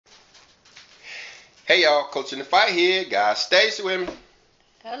Hey y'all, Coach in the Fight here. God stays with me.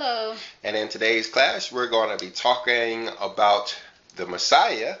 Hello. And in today's class, we're going to be talking about the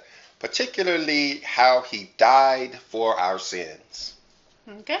Messiah, particularly how he died for our sins.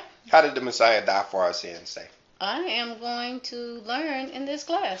 Okay. How did the Messiah die for our sins, say? I am going to learn in this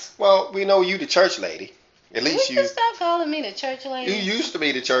class. Well, we know you the church lady. At least you stop calling me the church lady. You used to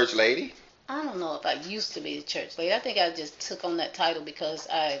be the church lady. I don't know if I used to be the church lady. I think I just took on that title because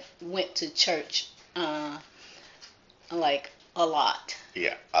I went to church like a lot.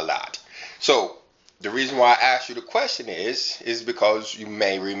 Yeah, a lot. So the reason why I asked you the question is because you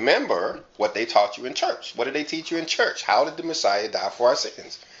may remember what they taught you in church. What did they teach you in church? How did the Messiah die for our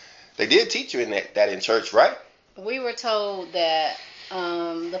sins? They did teach you that in church, right? We were told that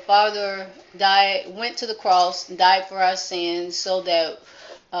the Father went to the cross, died for our sins, so that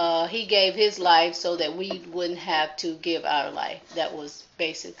he gave his life so that we wouldn't have to give our life. That was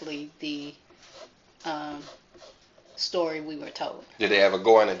basically the story we were told. Did they ever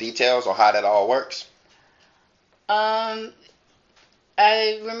go into details on how that all works? I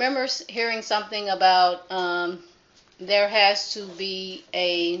remember hearing something about there has to be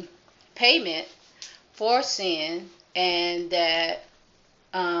a payment for sin, and that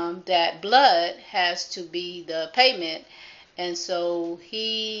that blood has to be the payment, and so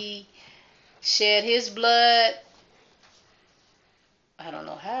he shed his blood. I don't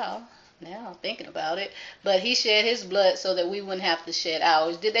know how. Now I'm thinking about it, but he shed his blood so that we wouldn't have to shed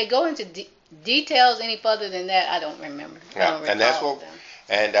ours. Did they go into details any further than that? I don't remember. Yeah, and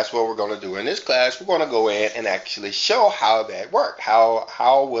that's what we're going to do in this class. We're going to go in and actually show how that worked.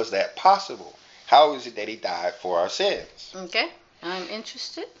 How was that possible? How is it that he died for our sins? Okay, I'm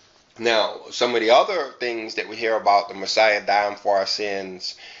interested. Now, some of the other things that we hear about the Messiah dying for our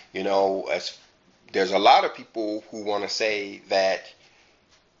sins, there's a lot of people who want to say that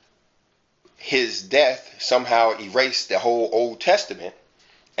his death somehow erased the whole Old Testament,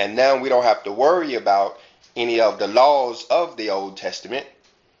 and now we don't have to worry about any of the laws of the Old Testament.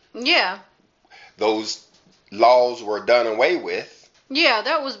 Yeah. Those laws were done away with. Yeah,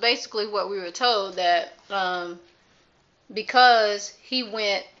 that was basically what we were told, that because he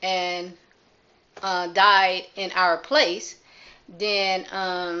went and died in our place, then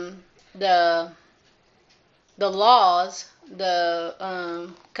the laws,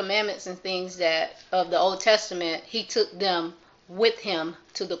 the commandments and things that of the Old Testament, he took them with him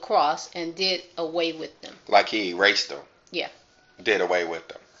to the cross and did away with them. Like he erased them. Yeah. Did away with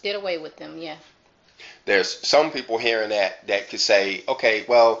them. Did away with them, yeah. There's some people hearing that could say, okay,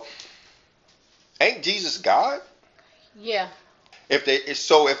 well, ain't Jesus God? Yeah. If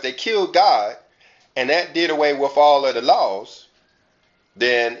they killed God and that did away with all of the laws,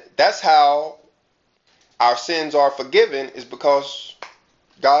 then that's how our sins are forgiven, is because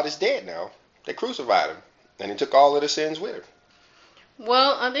God is dead now. They crucified him and he took all of the sins with him.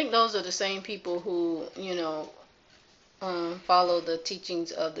 Well, I think those are the same people who, follow the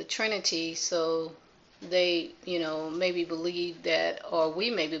teachings of the Trinity, so they, maybe believe that, or we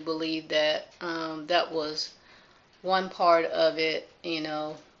maybe believe that that was one part of it,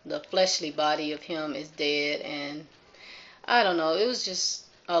 the fleshly body of him is dead, and I don't know, it was just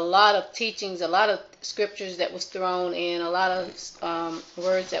a lot of teachings, a lot of scriptures that was thrown in, a lot of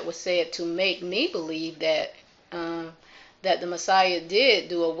words that were said to make me believe that that the Messiah did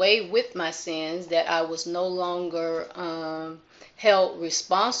do away with my sins, that I was no longer held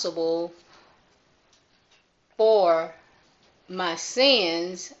responsible for my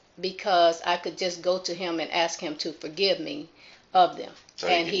sins, because I could just go to him and ask him to forgive me of them. So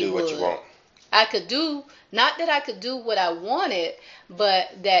and he do what you want. I could do, not that I could do what I wanted,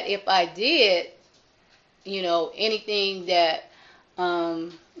 but that if I did, anything that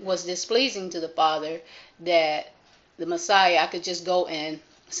was displeasing to the Father, that the Messiah, I could just go and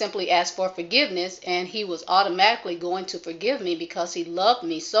simply ask for forgiveness, and he was automatically going to forgive me because he loved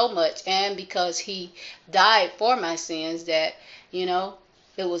me so much, and because he died for my sins, that,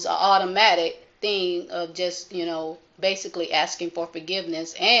 it was an automatic thing of just, basically asking for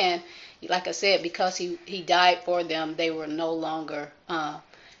forgiveness. And like I said, because he died for them, they were no longer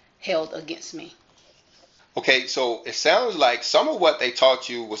held against me. Okay, so it sounds like some of what they taught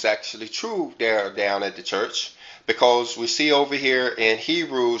you was actually true there down at the church, because we see over here in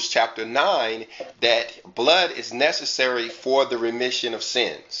Hebrews chapter 9 that blood is necessary for the remission of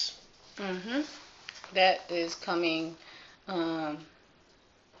sins. Mm-hmm. That is coming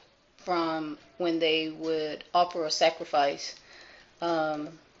from when they would offer a sacrifice,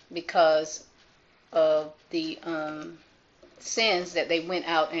 because of the sins that they went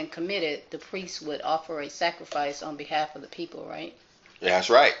out and committed. The priest would offer a sacrifice on behalf of the people, right? Yeah, that's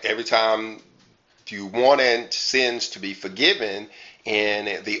right. Every time you wanted sins to be forgiven,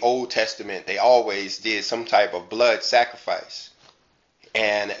 in the Old Testament, they always did some type of blood sacrifice.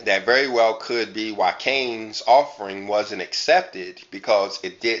 And that very well could be why Cain's offering wasn't accepted, because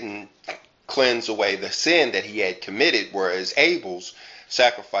it didn't cleanse away the sin that he had committed, whereas Abel's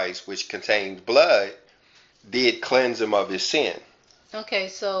sacrifice, which contained blood, did cleanse him of his sin. Okay,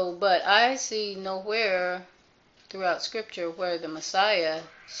 so, but I see nowhere throughout Scripture where the Messiah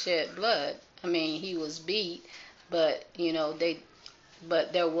shed blood. I mean, he was beat, but,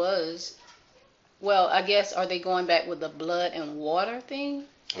 but there was, well, I guess, are they going back with the blood and water thing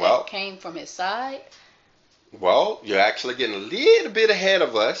that came from his side? Well, you're actually getting a little bit ahead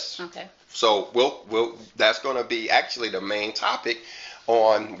of us. Okay. So that's going to be actually the main topic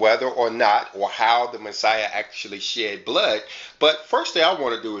on whether or not, or how the Messiah actually shed blood. But first thing I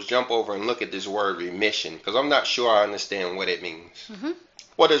want to do is jump over and look at this word remission, because I'm not sure I understand what it means. Mm-hmm.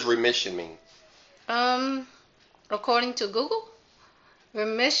 What does remission mean? According to Google,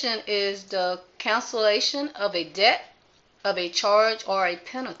 remission is the cancellation of a debt, of a charge, or a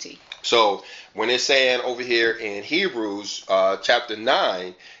penalty. So when it's saying over here in Hebrews chapter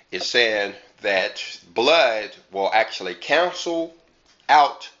 9, it's saying that blood will actually cancel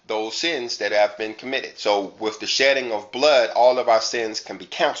out those sins that have been committed. So with the shedding of blood, all of our sins can be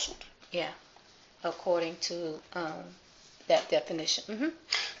canceled. Yeah, according to that definition. Mm-hmm.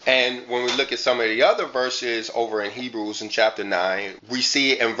 And when we look at some of the other verses over in Hebrews in chapter 9, we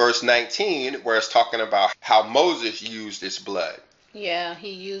see in verse 19 where it's talking about how Moses used this blood. Yeah,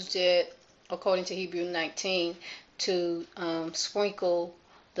 he used it, according to Hebrew 19, to sprinkle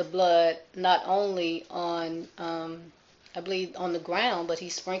the blood not only on, I believe, on the ground, but he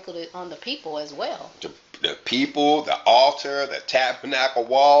sprinkled it on the people as well. The people, the altar, the tabernacle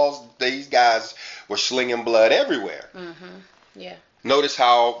walls, these guys were slinging blood everywhere. Mm-hmm. Yeah. Notice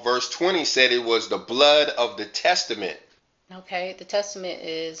how verse 20 said it was the blood of the testament. Okay, the testament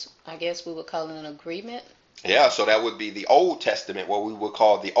is, I guess we would call it an agreement. Yeah, so that would be the Old Testament, what we would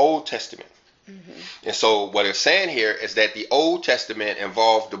call the Old Testament. Mm-hmm. And so what it's saying here is that the Old Testament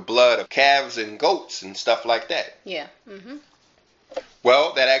involved the blood of calves and goats and stuff like that. Yeah. Mm-hmm.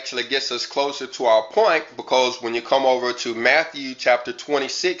 Well, that actually gets us closer to our point, because when you come over to Matthew chapter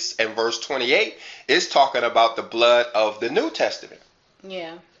 26 and verse 28, it's talking about the blood of the New Testament.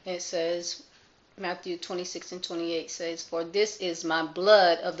 Yeah, it says, Matthew 26 and 28 says, "For this is my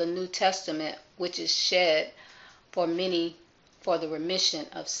blood of the New Testament, which is shed for many for the remission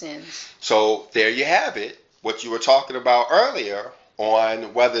of sins." So there you have it, what you were talking about earlier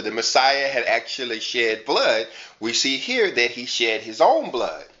on whether the Messiah had actually shed blood. We see here that he shed his own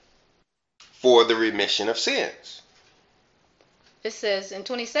blood for the remission of sins. It says in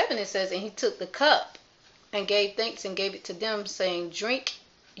 27, it says, "And he took the cup and gave thanks and gave it to them, saying, Drink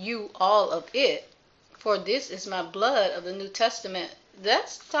you all of it, for this is my blood of the New Testament."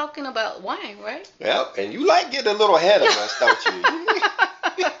 That's talking about wine, right? Yep, and you like getting a little ahead of us, don't you?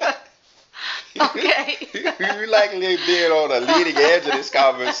 Okay. You like being on the leading edge of this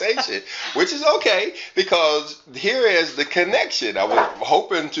conversation, which is okay, because here is the connection. I was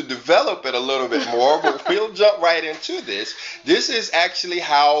hoping to develop it a little bit more, but we'll jump right into this. This is actually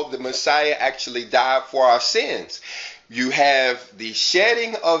how the Messiah actually died for our sins. You have the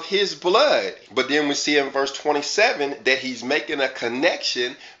shedding of his blood, but then we see in verse 27 that he's making a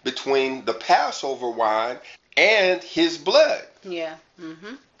connection between the Passover wine and his blood. Yeah.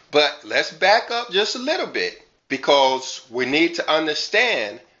 Mm-hmm. But let's back up just a little bit, because we need to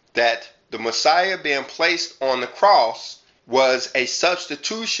understand that the Messiah being placed on the cross was a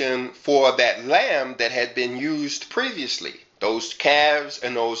substitution for that lamb that had been used previously. Those calves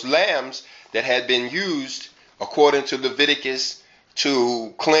and those lambs that had been used according to Leviticus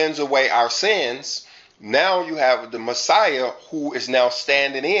to cleanse away our sins. Now you have the Messiah who is now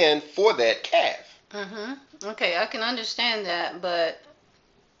standing in for that calf. Mm-hmm. Okay, I can understand that, but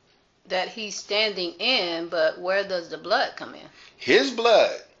that he's standing in, but where does the blood come in? His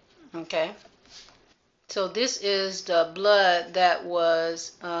blood. Okay. So this is the blood that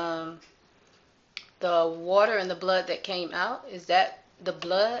was the water and the blood that came out. Is that the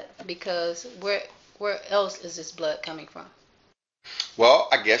blood? Because where else is this blood coming from? Well,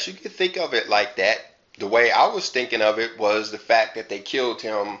 I guess you could think of it like that. The way I was thinking of it was the fact that they killed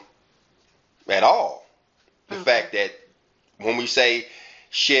him at all. The fact that when we say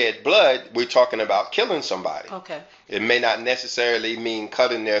shed blood, we're talking about killing somebody. Okay. It may not necessarily mean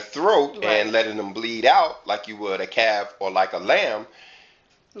cutting their throat and letting them bleed out like you would a calf or like a lamb.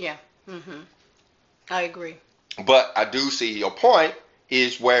 Yeah. Mm-hmm. I agree. But I do see your point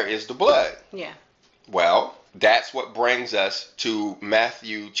is, where is the blood? Yeah. Well, That's what brings us to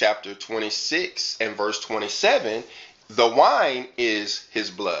Matthew chapter 26 and verse 27. The wine is his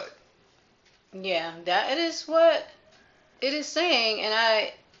blood. Yeah, that is what it is saying, and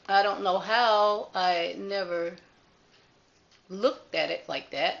I don't know how I never looked at it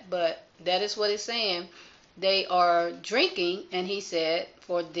like that, but that is what it's saying. They are drinking, and he said,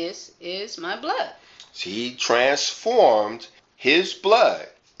 "For this is my blood." He transformed his blood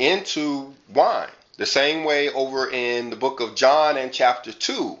into wine. The same way over in the book of John in chapter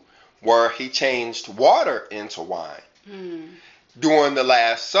 2, where he changed water into wine. During the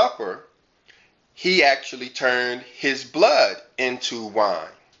Last Supper, he actually turned his blood into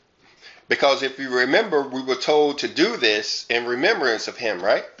wine. Because if you remember, we were told to do this in remembrance of him,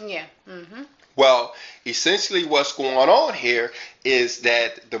 right? Yeah. Well, essentially what's going on here is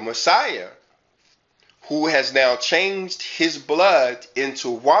that the Messiah, who has now changed his blood into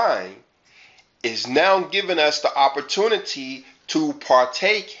wine, is now giving us the opportunity to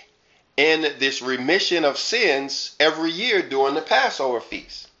partake in this remission of sins every year during the Passover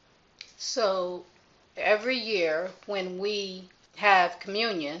feast. So every year when we have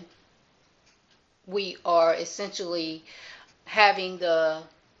communion, we are essentially having the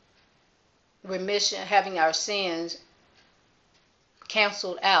remission, having our sins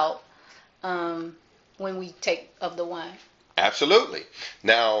canceled out when we take of the wine. Absolutely.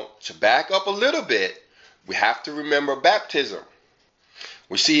 Now, to back up a little bit, we have to remember baptism.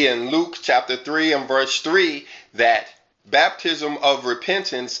 We see in Luke chapter 3 and verse 3 that baptism of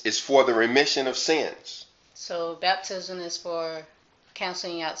repentance is for the remission of sins. So baptism is for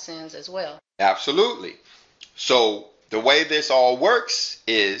canceling out sins as well. Absolutely. So the way this all works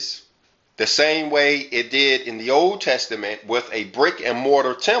is the same way it did in the Old Testament with a brick and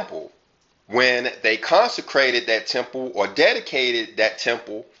mortar temple. When they consecrated that temple or dedicated that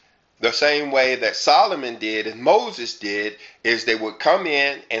temple, the same way that Solomon did and Moses did, is they would come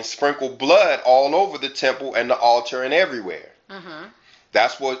in and sprinkle blood all over the temple and the altar and everywhere.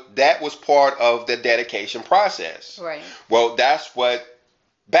 That was part of the dedication process. Right. Well, that's what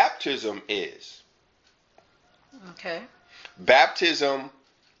baptism is. Okay. Baptism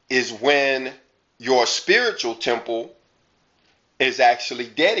is when your spiritual temple is actually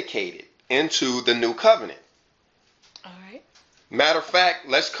dedicated into the new covenant. All right. Matter of fact,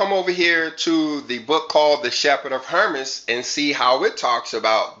 let's come over here to the book called The Shepherd of Hermas and see how it talks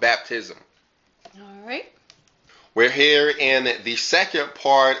about baptism. All right. We're here in the second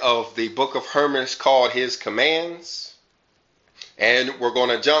part of the book of Hermas called His Commands. And we're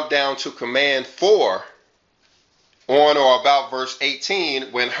going to jump down to command 4 on or about verse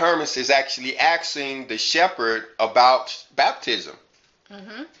 18 when Hermas is actually asking the shepherd about baptism.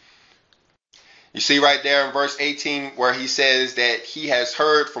 You see right there in verse 18 where he says that he has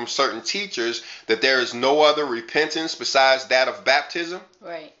heard from certain teachers that there is no other repentance besides that of baptism.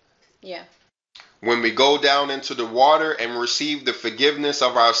 Right. Yeah. When we go down into the water and receive the forgiveness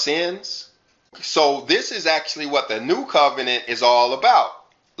of our sins. So this is actually what the new covenant is all about.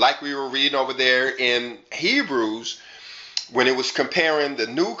 Like we were reading over there in Hebrews, when it was comparing the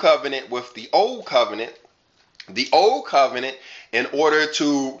new covenant with the old covenant, in order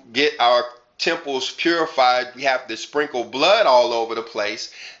to get our temples purified, we have to sprinkle blood all over the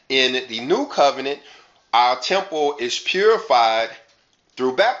place. In the new covenant, our temple is purified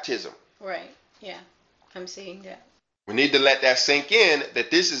through baptism. Right. Yeah. I'm seeing that. We need to let that sink in, that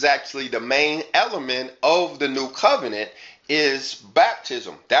this is actually the main element of the new covenant is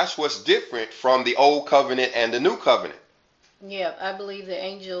baptism. That's what's different from the old covenant and the new covenant. Yeah, I believe the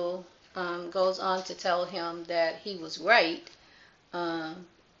angel goes on to tell him that he was right,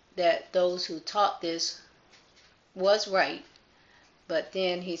 that those who taught this was right. But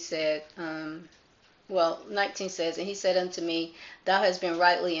then he said, 19 says, and he said unto me, thou hast been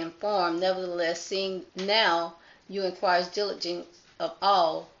rightly informed. Nevertheless, seeing now you inquire diligence of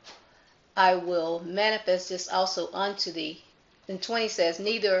all, I will manifest this also unto thee. And 20 says,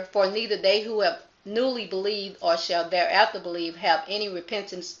 neither they who have newly believed or shall thereafter believe have any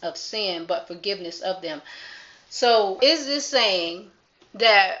repentance of sin, but forgiveness of them. So is this saying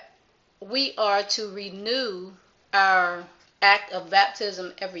that we are to renew our act of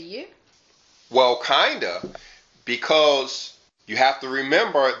baptism every year? Well, kinda, because you have to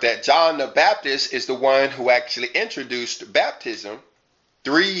remember that John the Baptist is the one who actually introduced baptism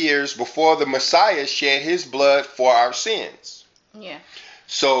 3 years before the Messiah shed his blood for our sins. Yeah.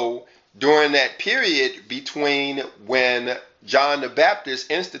 So during that period between when John the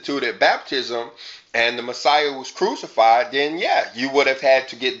Baptist instituted baptism and the Messiah was crucified, then yeah, you would have had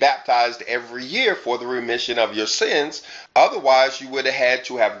to get baptized every year for the remission of your sins. Otherwise, you would have had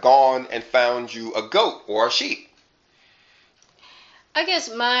to have gone and found you a goat or a sheep. I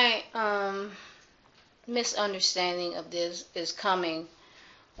guess my misunderstanding of this is coming.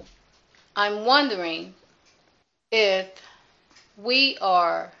 I'm wondering if we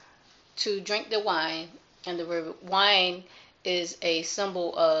are to drink the wine, and the wine is a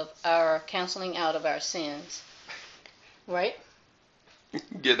symbol of our canceling out of our sins, right?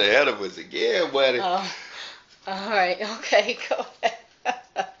 Get ahead of us again, buddy. All right, okay, go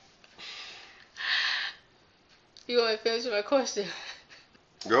ahead. You want me to finish my question?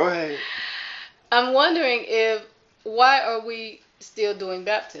 Go ahead. I'm wondering why are we still doing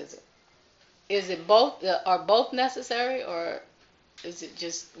baptism? Is it both? Are both necessary, or is it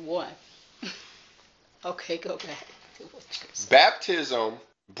just one? Okay, go back to what you said. Baptism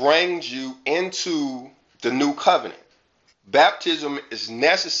brings you into the new covenant. Baptism is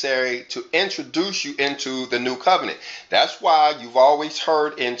necessary to introduce you into the new covenant. That's why you've always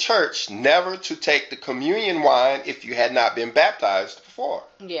heard in church never to take the communion wine if you had not been baptized before.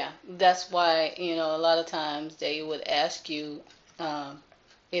 Yeah, that's why, a lot of times they would ask you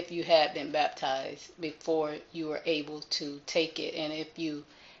if you had been baptized before you were able to take it. And if you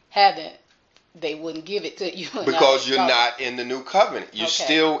haven't, they wouldn't give it to you. Because you're not in the new covenant. You're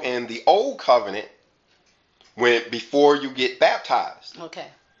still in the old covenant before you get baptized. Okay.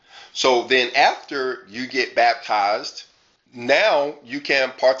 So then after you get baptized, now you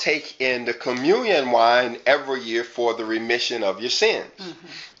can partake in the communion wine every year for the remission of your sins. Mm-hmm.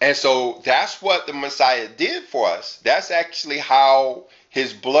 And so that's what the Messiah did for us. That's actually how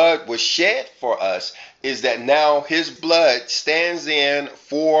his blood was shed for us, is that now his blood stands in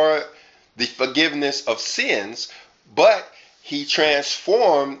for the forgiveness of sins, but he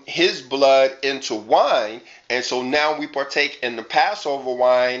transformed his blood into wine, and so now we partake in the Passover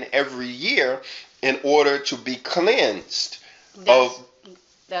wine every year in order to be cleansed.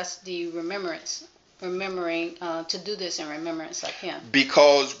 That's the remembering to do this in remembrance of him.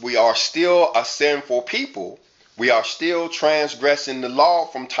 Because we are still a sinful people. We are still transgressing the law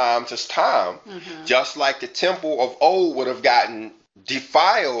from time to time, mm-hmm. just like the temple of old would have gotten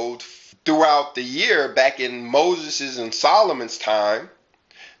defiled throughout the year back in Moses' and Solomon's time.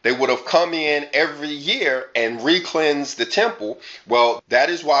 They would have come in every year and re-cleansed the temple. Well,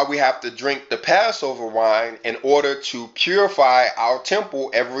 that is why we have to drink the Passover wine in order to purify our temple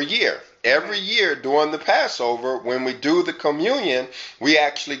every year. Every year during the Passover, when we do the communion, we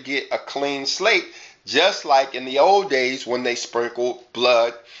actually get a clean slate, just like in the old days when they sprinkled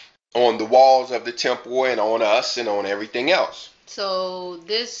blood on the walls of the temple and on us and on everything else. So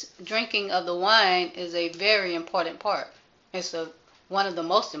this drinking of the wine is a very important part. It's one of the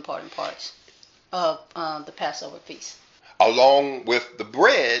most important parts of the Passover feast. Along with the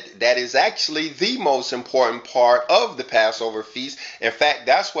bread, that is actually the most important part of the Passover feast. In fact,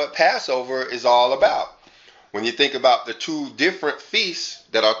 that's what Passover is all about. When you think about the two different feasts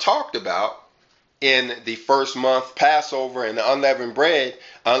that are talked about in the first month, Passover and the unleavened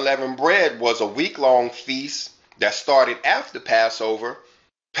bread was a week-long feast that started after Passover.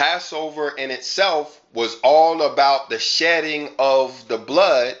 Passover in itself was all about the shedding of the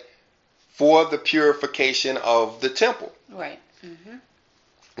blood for the purification of the temple. Right. Mm-hmm.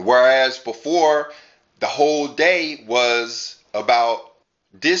 Whereas before, the whole day was about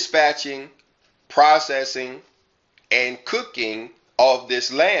dispatching, processing, and cooking of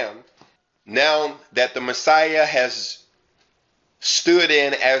this lamb. Now that the Messiah has stood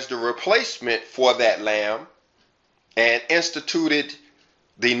in as the replacement for that lamb and instituted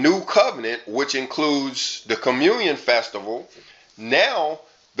the new covenant, which includes the communion festival, now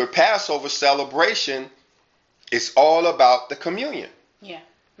the Passover celebration is all about the communion. Yeah.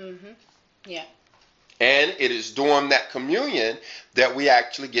 Mm-hmm. Yeah. And it is during that communion that we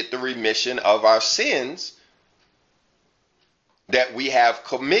actually get the remission of our sins that we have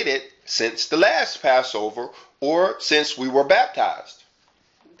committed since the last Passover or since we were baptized.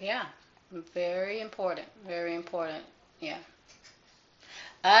 Yeah. Very important. Very important. Yeah.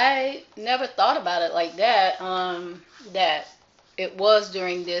 I never thought about it like that. That it was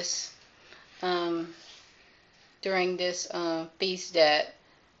during this feast that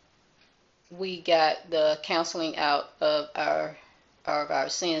we got the canceling out of our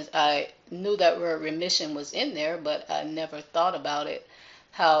sins. I knew that word remission was in there, but I never thought about it,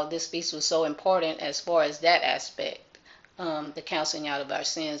 how this feast was so important as far as that aspect, the canceling out of our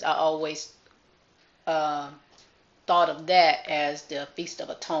sins. I always thought of that as the Feast of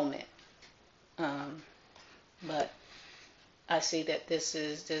Atonement. But I see that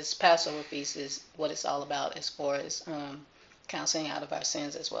this Passover feast is what it's all about as far as canceling out of our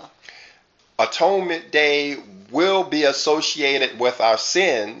sins as well. Atonement Day will be associated with our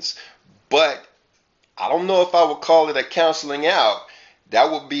sins, but I don't know if I would call it a canceling out.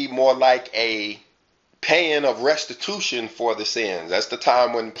 That would be more like a paying of restitution for the sins. That's the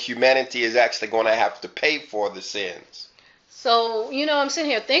time when humanity is actually going to have to pay for the sins. So, I'm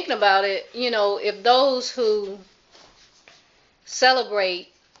sitting here thinking about it, if those who celebrate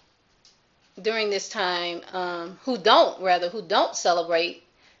during this time, who don't celebrate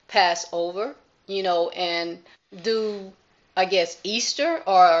Passover, and do, I guess, Easter,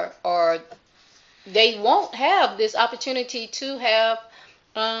 or they won't have this opportunity to have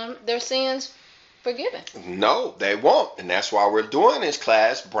their sins forgiven. No, they won't. And that's why we're doing this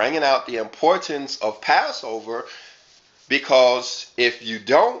class, bringing out the importance of Passover, because if you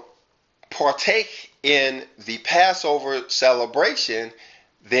don't partake in the Passover celebration,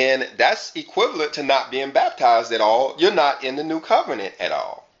 then that's equivalent to not being baptized at all. You're not in the new covenant at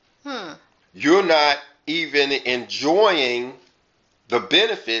all. You're not even enjoying the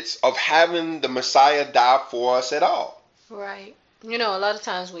benefits of having the Messiah die for us at all. Right. A lot of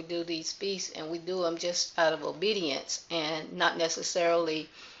times we do these feasts and we do them just out of obedience and not necessarily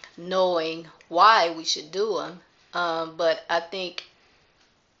knowing why we should do them. But I think,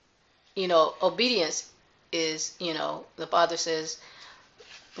 obedience is, the Father says,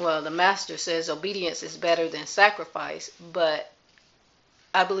 well, the Master says obedience is better than sacrifice. But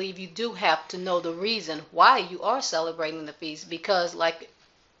I believe you do have to know the reason why you are celebrating the feast, because like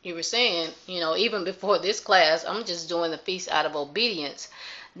you were saying, even before this class, I'm just doing the feast out of obedience,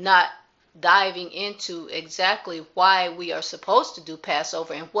 not diving into exactly why we are supposed to do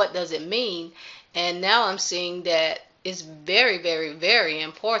Passover and what does it mean. And now I'm seeing that it's very, very, very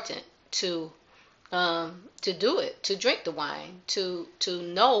important to do it, to drink the wine, to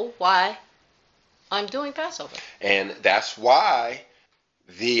know why I'm doing Passover. And that's why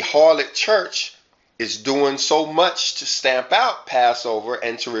the harlot church is doing so much to stamp out Passover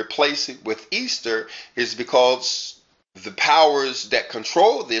and to replace it with Easter, is because the powers that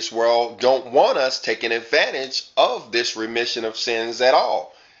control this world don't want us taking advantage of this remission of sins at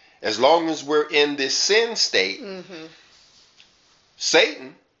all. As long as we're in this sin state,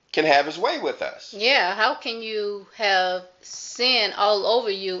 Satan can have his way with us. Yeah, how can you have sin all over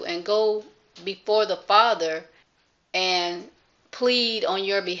you and go before the Father and plead on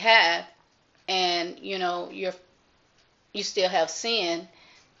your behalf, and you still have sin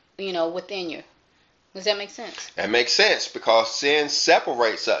within you? Does that make sense? That makes sense, because sin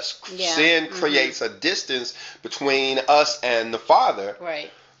separates us. Yeah. Sin creates a distance between us and the Father.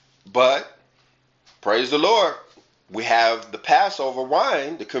 Right. But praise the Lord, we have the Passover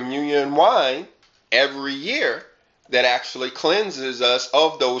wine, the communion wine, every year that actually cleanses us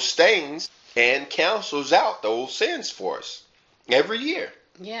of those stains and cancels out those sins for us. Every year.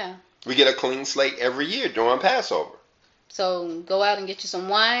 Yeah. We get a clean slate every year during Passover. So go out and get you some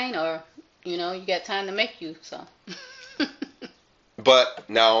wine, or you got time to make you some. But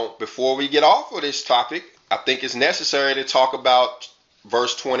now, before we get off of this topic, I think it's necessary to talk about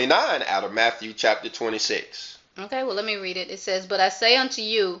verse 29 out of Matthew chapter 26. Okay, well, let me read it. It says, "But I say unto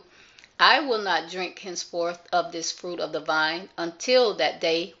you, I will not drink henceforth of this fruit of the vine until that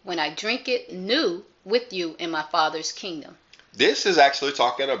day when I drink it new with you in my Father's kingdom." This is actually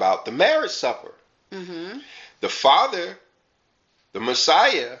talking about the marriage supper. The Father, the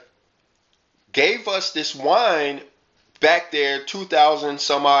Messiah, gave us this wine back there 2,000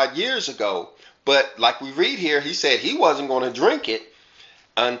 some odd years ago. But like we read here, he said he wasn't going to drink it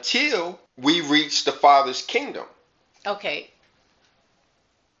until we reach the Father's kingdom. Okay.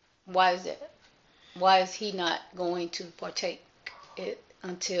 Why is that? Why is he not going to partake it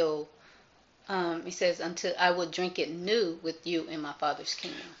until... he says, until I will drink it new with you in my Father's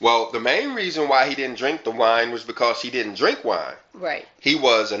kingdom? Well, the main reason why he didn't drink the wine was because he didn't drink wine. Right. He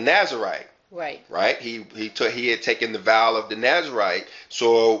was a Nazarite. Right. Right? He had taken the vow of the Nazarite,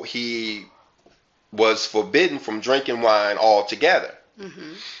 so he was forbidden from drinking wine altogether.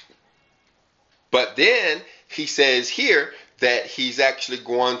 But then he says here that he's actually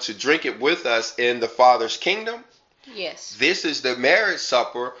going to drink it with us in the Father's kingdom. Yes. This is the marriage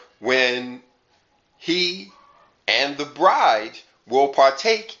supper when he and the bride will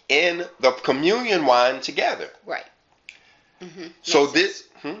partake in the communion wine together. Right. So Makes this...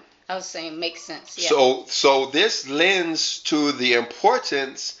 sense. I was saying makes sense. Yeah. So this lends to the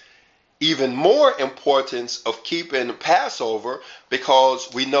importance, even more importance, of keeping Passover,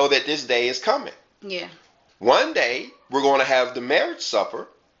 because we know that this day is coming. Yeah. One day we're going to have the marriage supper,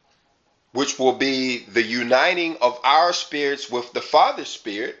 which will be the uniting of our spirits with the Father's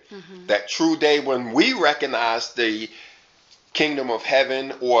Spirit, that true day when we recognize the kingdom of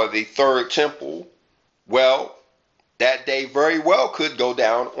heaven or the third temple, well, that day very well could go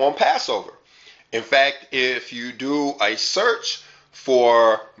down on Passover. In fact, if you do a search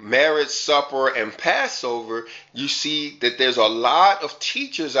for marriage supper and Passover, you see that there's a lot of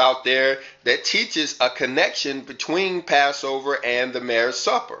teachers out there that teaches a connection between Passover and the marriage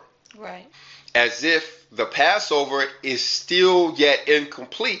supper. Right. As if the Passover is still yet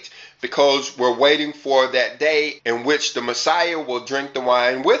incomplete because we're waiting for that day in which the Messiah will drink the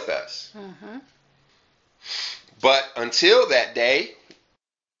wine with us. But until that day,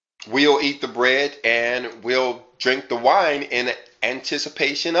 we'll eat the bread and we'll drink the wine in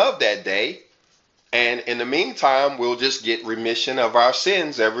anticipation of that day. And in the meantime, we'll just get remission of our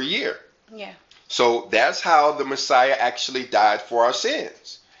sins every year. Yeah. So that's how the Messiah actually died for our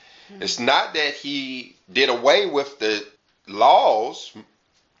sins. It's not that he did away with the laws,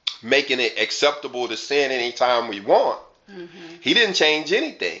 making it acceptable to sin anytime we want. He didn't change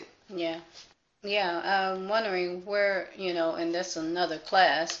anything. Yeah. Yeah. I'm wondering where, and that's another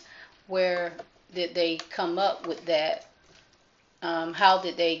class, where did they come up with that? How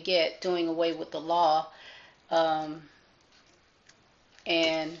did they get doing away with the law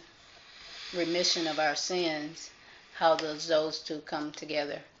and remission of our sins? How does those two come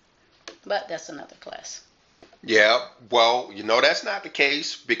together? But that's another class. Yeah, well, that's not the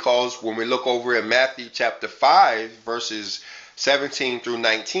case, because when we look over in Matthew chapter 5, verses 17 through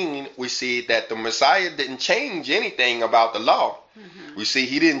 19, we see that the Messiah didn't change anything about the law. We see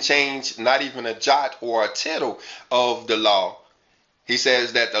he didn't change not even a jot or a tittle of the law. He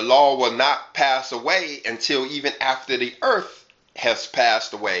says that the law will not pass away until even after the earth has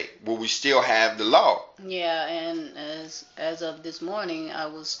passed away, will we still have the law. Yeah, and as of this morning, I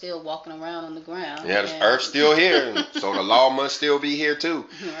was still walking around on the ground. Yeah, the earth's still here, so the law must still be here too.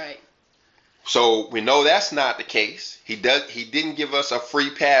 Right. So we know that's not the case. He didn't give us a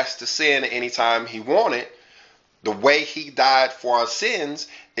free pass to sin anytime he wanted. The way he died for our sins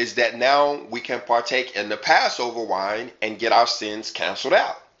is that now we can partake in the Passover wine and get our sins canceled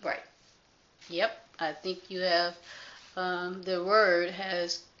out. Right. Yep. I think you have, the word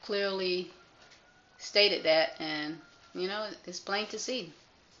has clearly stated that, and, it's plain to see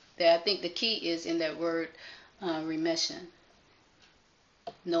that. I think the key is in that word, remission.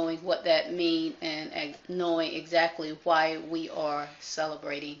 Knowing what that means and knowing exactly why we are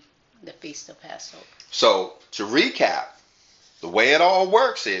celebrating the Feast of Passover. So, to recap, the way it all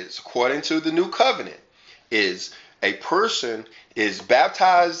works is, according to the new covenant, is a person is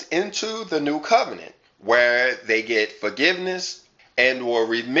baptized into the new covenant, where they get forgiveness and or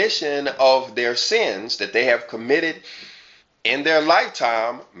remission of their sins that they have committed in their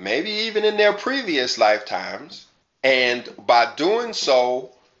lifetime, maybe even in their previous lifetimes. And by doing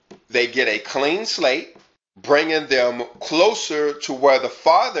so, they get a clean slate, bringing them closer to where the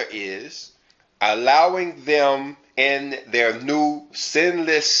Father is, allowing them in their new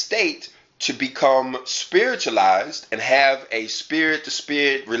sinless state to become spiritualized and have a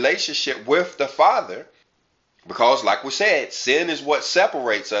spirit-to-spirit relationship with the Father. Because, like we said, sin is what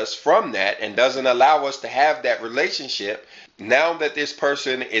separates us from that and doesn't allow us to have that relationship. Now that this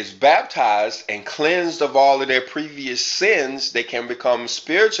person is baptized and cleansed of all of their previous sins, they can become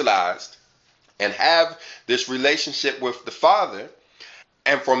spiritualized and have this relationship with the Father.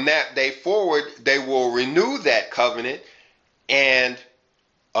 And from that day forward, they will renew that covenant and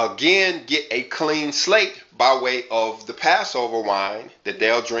again get a clean slate by way of the Passover wine that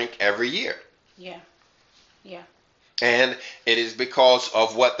they'll drink every year. Yeah. Yeah. And it is because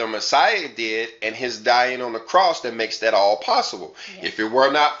of what the Messiah did and his dying on the cross that makes that all possible. Yeah. If it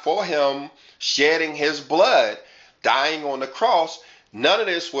were not for him shedding his blood, dying on the cross, none of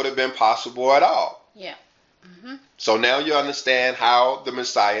this would have been possible at all. Yeah. So now you understand how the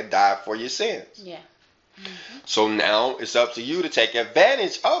Messiah died for your sins. Yeah. So now it's up to you to take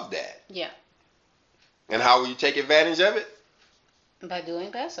advantage of that. Yeah. And how will you take advantage of it? By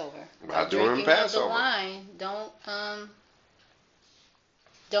doing Passover. By doing Passover. The wine.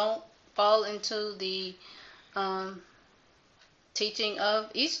 Don't fall into the teaching of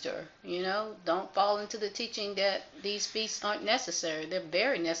Easter. Don't fall into the teaching that these feasts aren't necessary. They're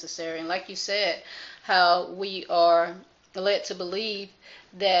very necessary. And like you said, how we are led to believe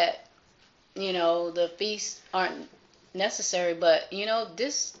that the feasts aren't necessary, but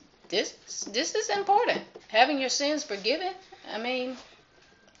this is important. Having your sins forgiven.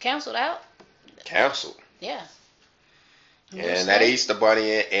 Canceled out. Canceled. Yeah. And that Easter bunny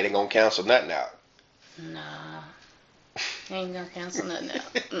ain't gonna cancel nothing out. Nah. Ain't gonna cancel nothing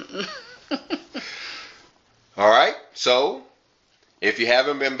out. All right. So if you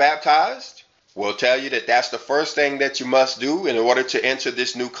haven't been baptized, we'll tell you that that's the first thing that you must do in order to enter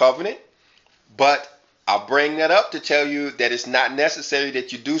this new covenant. But I'll bring that up to tell you that it's not necessary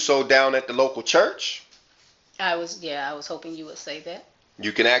that you do so down at the local church. I was hoping you would say that.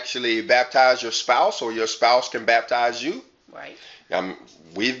 You can actually baptize your spouse, or your spouse can baptize you. Right.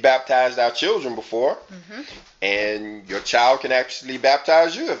 We've baptized our children before, and your child can actually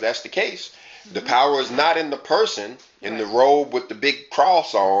baptize you if that's the case. The power is not in the person in the robe with the big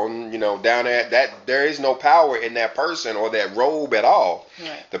cross on, down there. That there is no power in that person or that robe at all.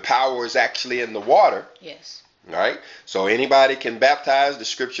 Right. The power is actually in the water. Yes. All right. So anybody can baptize. The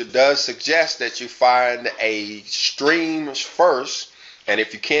scripture does suggest that you find a stream first. And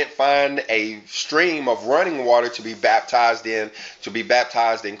if you can't find a stream of running water to be baptized in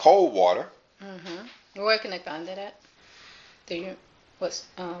cold water. Where can I find that at?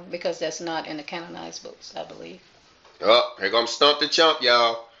 Because that's not in the canonized books, I believe. Oh, here comes Stump the Chump,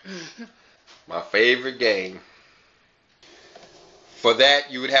 y'all. My favorite game. For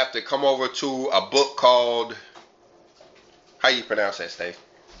that, you would have to come over to a book called, how you pronounce that, Steve?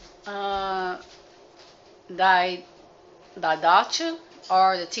 Didache,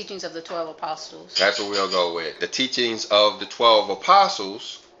 or the Teachings of the 12 Apostles. That's what we'll go with. The Teachings of the 12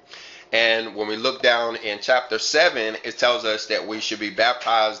 Apostles. And when we look down in chapter 7, it tells us that we should be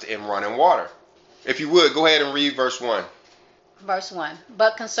baptized in running water. If you would, go ahead and read verse 1. Verse 1.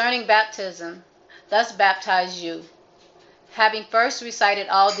 But concerning baptism, thus baptize you, having first recited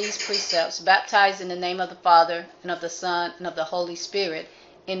all these precepts, baptized in the name of the Father, and of the Son, and of the Holy Spirit,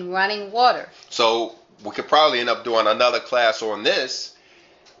 in running water. So we could probably end up doing another class on this.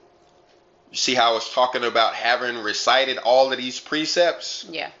 You see how it's talking about having recited all of these precepts?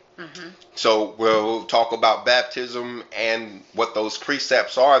 Yeah. So we'll talk about baptism and what those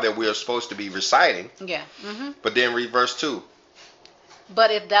precepts are that we are supposed to be reciting. Yeah. But then read verse 2.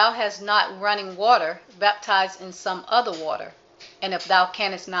 But if thou hast not running water, baptize in some other water. And if thou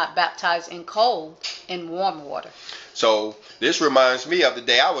canst not, baptize in cold, in warm water. So this reminds me of the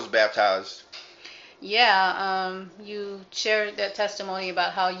day I was baptized. Yeah, you shared that testimony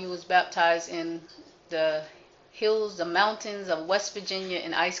about how you was baptized in the hills, the mountains of West Virginia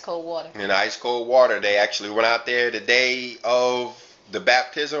in ice cold water. In ice cold water. They actually went out there the day of the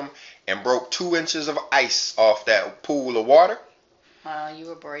baptism and broke 2 inches of ice off that pool of water. You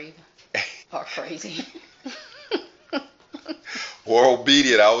were brave or crazy. Or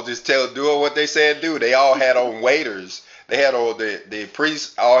obedient. I was just doing what they said do. They all had on waders. They had on the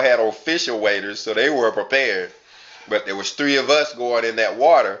priests all had on fishing waders, so they were prepared. But there was 3 of us going in that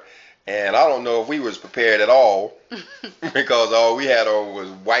water. And I don't know if we was prepared at all because all we had on was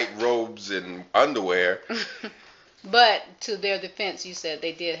white robes and underwear. But to their defense, you said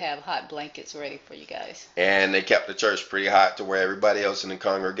they did have hot blankets ready for you guys. And they kept the church pretty hot to where everybody else in the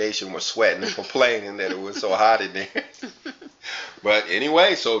congregation was sweating and complaining that it was so hot in there. But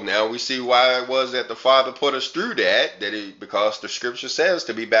anyway, so now we see why it was that the Father put us through that, because the scripture says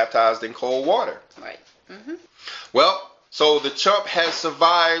to be baptized in cold water. Right. Well, so the chump has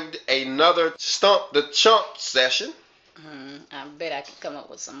survived another Stump the Chump session. I bet I could come up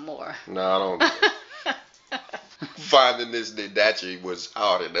with some more. No, I don't. Finding this Didache was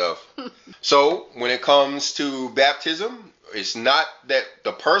hard enough. So when it comes to baptism, it's not that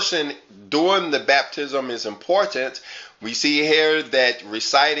the person doing the baptism is important. We see here that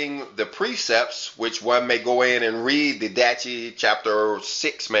reciting the precepts, which one may go in and read Didache chapter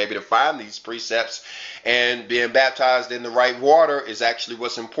 6 maybe to find these precepts, and being baptized in the right water is actually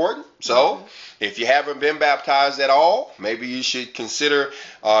what's important. So if you haven't been baptized at all, maybe you should consider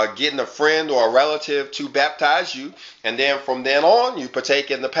getting a friend or a relative to baptize you. And then from then on, you partake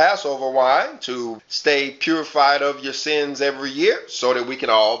in the Passover wine to stay purified of your sins every year so that we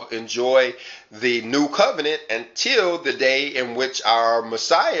can all enjoy the new covenant until the day in which our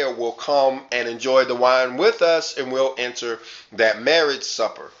Messiah will come and enjoy the wine with us, and we'll enter that marriage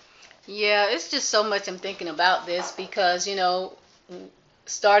supper. Yeah, it's just so much I'm thinking about this because,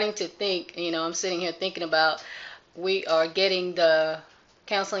 starting to think, I'm sitting here thinking about we are getting the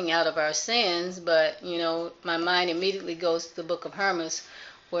counseling out of our sins, but, my mind immediately goes to the book of Hermas,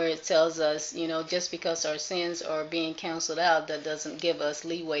 where it tells us, just because our sins are being canceled out, that doesn't give us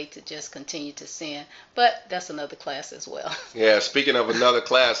leeway to just continue to sin. But that's another class as well. Yeah, speaking of another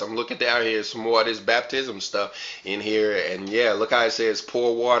class, I'm looking down here, some more of this baptism stuff in here. And yeah, look how it says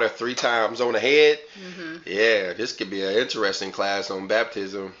pour water 3 times on the head. Yeah, this could be an interesting class on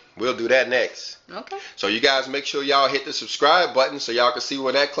baptism. We'll do that next. Okay. So you guys make sure y'all hit the subscribe button so y'all can see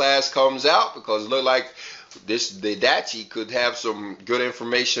when that class comes out, because it look like the Dachi could have some good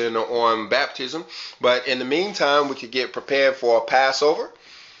information on baptism. But in the meantime, we could get prepared for Passover,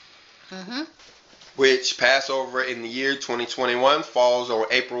 which Passover in the year 2021 falls on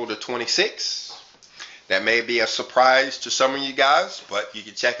April the 26th. That may be a surprise to some of you guys, but you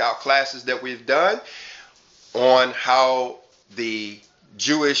can check out classes that we've done on how the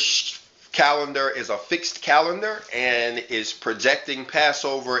Jewish calendar is a fixed calendar and is projecting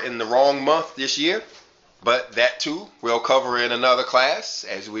Passover in the wrong month this year. But that too we'll cover in another class,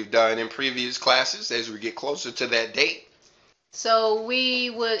 as we've done in previous classes, as we get closer to that date. So we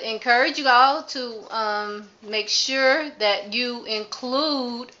would encourage you all to make sure that you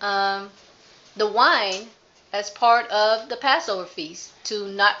include the wine as part of the Passover feast, to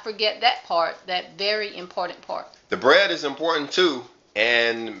not forget that part, that very important part. The bread is important too,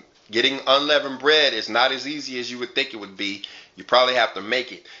 and getting unleavened bread is not as easy as you would think it would be. You probably have to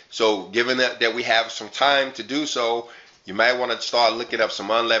make it. So given that we have some time to do so, you might want to start looking up some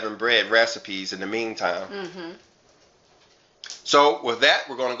unleavened bread recipes in the meantime. So with that,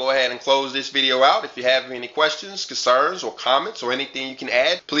 we're going to go ahead and close this video out. If you have any questions, concerns, or comments, or anything you can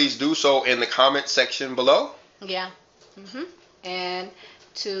add, please do so in the comment section below. Yeah. And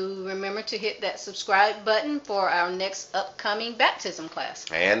to remember to hit that subscribe button for our next upcoming baptism class.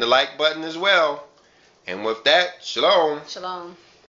 And the like button as well. And with that, shalom. Shalom.